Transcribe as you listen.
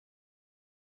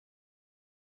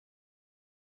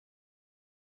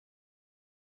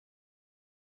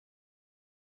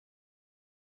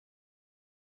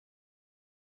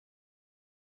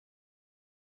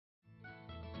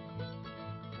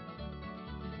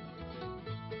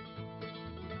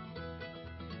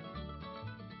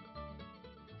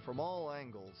From all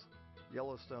angles,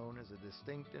 Yellowstone is a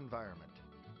distinct environment.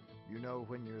 You know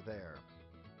when you're there.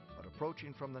 But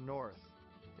approaching from the north,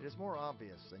 it is more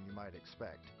obvious than you might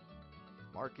expect.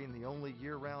 Marking the only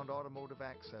year-round automotive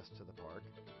access to the park,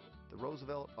 the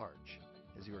Roosevelt Arch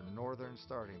is your northern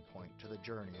starting point to the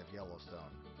journey of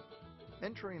Yellowstone.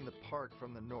 Entering the park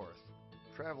from the north,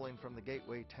 traveling from the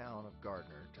gateway town of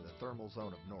Gardiner to the thermal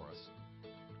zone of Norris,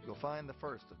 you'll find the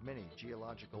first of many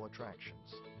geological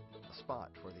attractions, a spot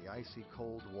where the icy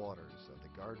cold waters of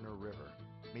the Gardiner River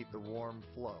meet the warm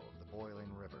flow of the boiling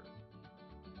river.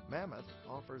 Mammoth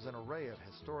offers an array of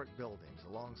historic buildings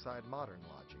alongside modern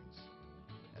lodgings.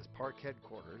 As park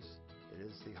headquarters, it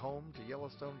is the home to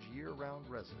Yellowstone's year-round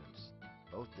residents,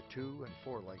 both the two- and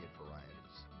four-legged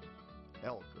varieties.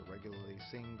 Elk are regularly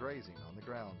seen grazing on the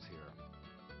grounds here.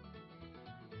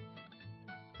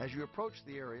 As you approach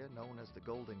the area known as the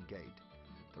Golden Gate,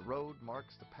 the road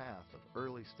marks the path of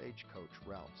early stagecoach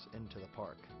routes into the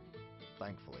park.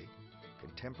 Thankfully,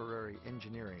 contemporary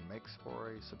engineering makes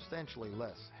for a substantially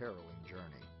less harrowing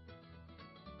journey.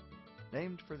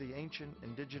 Named for the ancient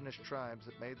indigenous tribes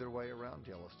that made their way around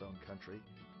Yellowstone country,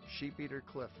 Sheep-Eater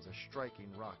Cliff is a striking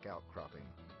rock outcropping.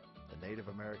 The Native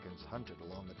Americans hunted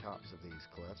along the tops of these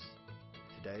cliffs.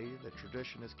 Today, the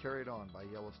tradition is carried on by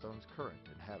Yellowstone's current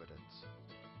inhabitants.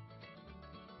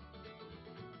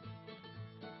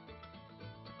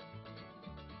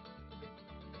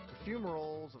 The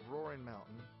fumaroles of Roaring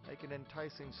Mountain make an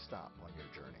enticing stop on your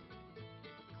journey.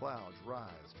 Clouds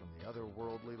rise from the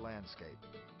otherworldly landscape,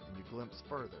 and you glimpse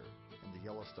further into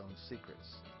Yellowstone's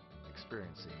secrets,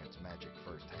 experiencing its magic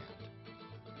firsthand.